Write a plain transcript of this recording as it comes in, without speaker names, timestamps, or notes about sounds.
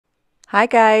Hi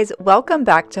guys, welcome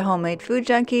back to Homemade Food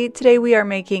Junkie. Today we are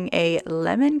making a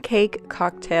lemon cake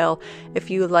cocktail. If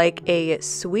you like a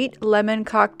sweet lemon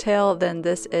cocktail, then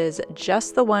this is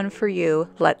just the one for you.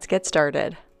 Let's get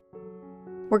started.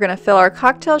 We're going to fill our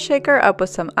cocktail shaker up with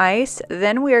some ice.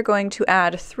 Then we are going to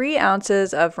add 3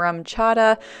 ounces of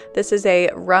RumChata. This is a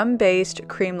rum-based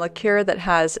cream liqueur that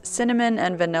has cinnamon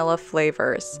and vanilla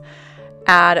flavors.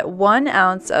 Add 1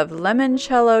 ounce of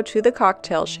limoncello to the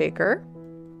cocktail shaker.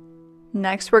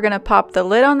 Next, we're going to pop the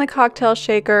lid on the cocktail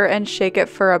shaker and shake it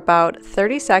for about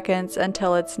 30 seconds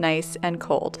until it's nice and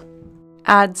cold.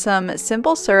 Add some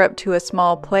simple syrup to a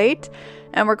small plate,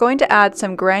 and we're going to add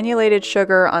some granulated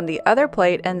sugar on the other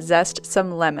plate and zest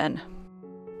some lemon.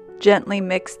 Gently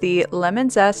mix the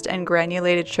lemon zest and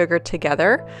granulated sugar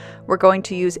together. We're going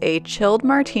to use a chilled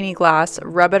martini glass,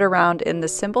 rub it around in the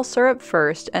simple syrup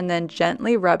first, and then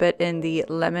gently rub it in the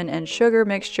lemon and sugar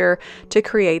mixture to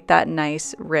create that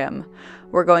nice rim.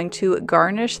 We're going to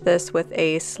garnish this with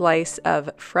a slice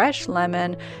of fresh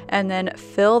lemon and then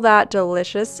fill that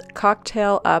delicious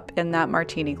cocktail up in that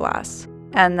martini glass.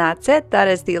 And that's it. That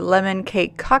is the lemon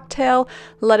cake cocktail.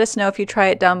 Let us know if you try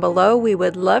it down below. We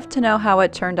would love to know how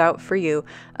it turned out for you.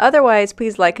 Otherwise,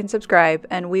 please like and subscribe,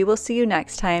 and we will see you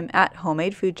next time at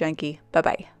Homemade Food Junkie.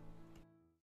 Bye-bye.